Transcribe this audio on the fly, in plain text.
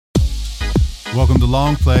Welcome to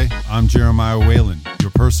Long Play. I'm Jeremiah Whalen,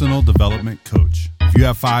 your personal development coach. If you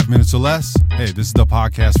have 5 minutes or less, hey, this is the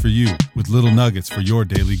podcast for you with little nuggets for your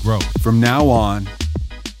daily growth. From now on,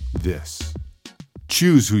 this.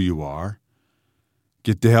 Choose who you are.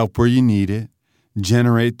 Get the help where you need it.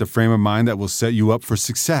 Generate the frame of mind that will set you up for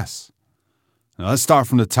success. Now let's start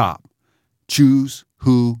from the top. Choose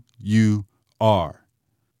who you are.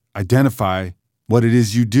 Identify what it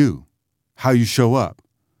is you do, how you show up,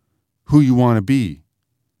 who you want to be,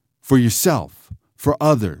 for yourself, for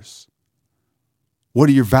others. What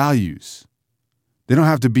are your values? They don't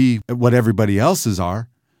have to be what everybody else's are.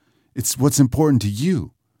 It's what's important to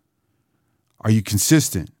you. Are you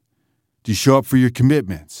consistent? Do you show up for your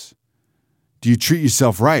commitments? Do you treat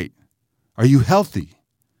yourself right? Are you healthy?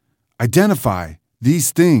 Identify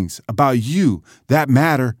these things about you that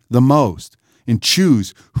matter the most and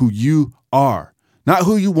choose who you are, not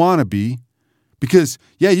who you want to be. Because,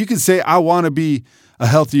 yeah, you can say, I want to be a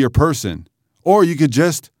healthier person, or you could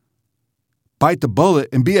just bite the bullet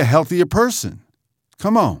and be a healthier person.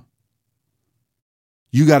 Come on.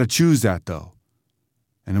 You got to choose that, though.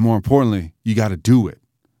 And then more importantly, you got to do it.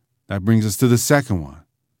 That brings us to the second one.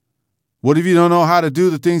 What if you don't know how to do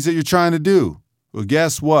the things that you're trying to do? Well,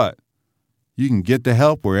 guess what? You can get the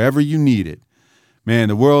help wherever you need it. Man,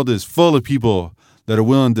 the world is full of people that are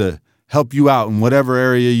willing to help you out in whatever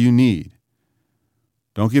area you need.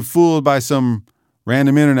 Don't get fooled by some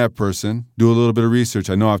random internet person. Do a little bit of research.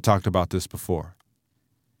 I know I've talked about this before.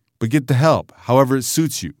 But get the help however it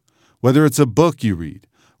suits you. Whether it's a book you read,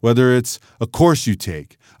 whether it's a course you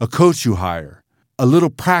take, a coach you hire, a little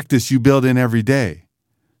practice you build in every day,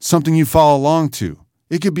 something you follow along to.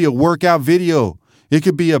 It could be a workout video. It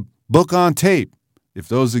could be a book on tape, if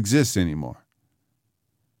those exist anymore.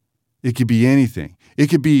 It could be anything. It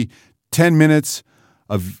could be 10 minutes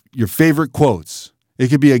of your favorite quotes. It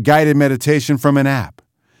could be a guided meditation from an app.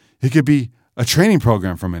 It could be a training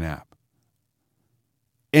program from an app.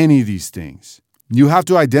 Any of these things. You have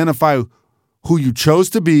to identify who you chose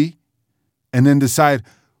to be and then decide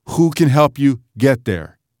who can help you get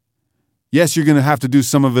there. Yes, you're going to have to do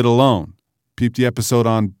some of it alone. Peep the episode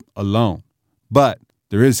on alone. But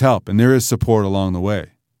there is help and there is support along the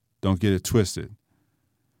way. Don't get it twisted.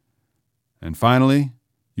 And finally,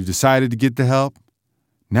 you've decided to get the help.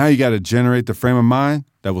 Now you got to generate the frame of mind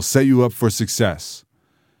that will set you up for success.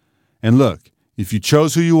 And look, if you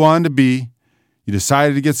chose who you wanted to be, you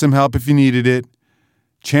decided to get some help if you needed it,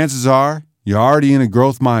 chances are you're already in a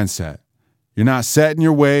growth mindset. You're not set in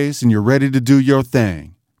your ways and you're ready to do your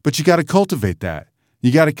thing. But you got to cultivate that.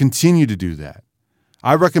 You got to continue to do that.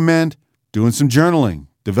 I recommend doing some journaling,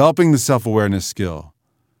 developing the self-awareness skill.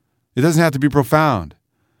 It doesn't have to be profound.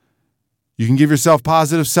 You can give yourself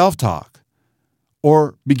positive self-talk.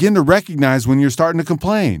 Or begin to recognize when you're starting to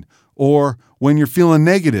complain, or when you're feeling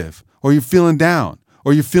negative, or you're feeling down,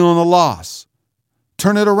 or you're feeling a loss.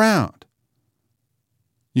 Turn it around.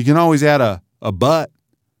 You can always add a but.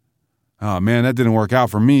 Oh man, that didn't work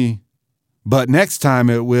out for me. But next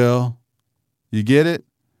time it will. You get it?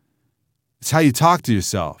 It's how you talk to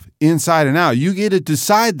yourself, inside and out. You get to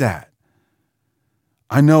decide that.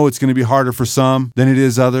 I know it's going to be harder for some than it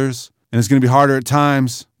is others, and it's going to be harder at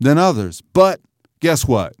times than others. But guess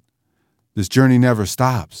what? This journey never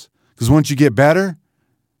stops. Because once you get better,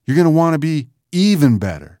 you're going to want to be even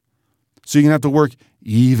better. So you're going to have to work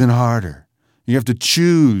even harder. You have to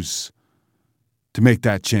choose to make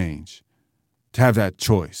that change, to have that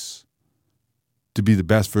choice, to be the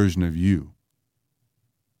best version of you.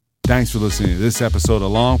 Thanks for listening to this episode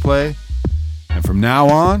of Long Play. And from now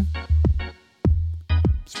on,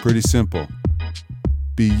 it's pretty simple.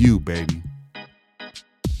 Be you, baby.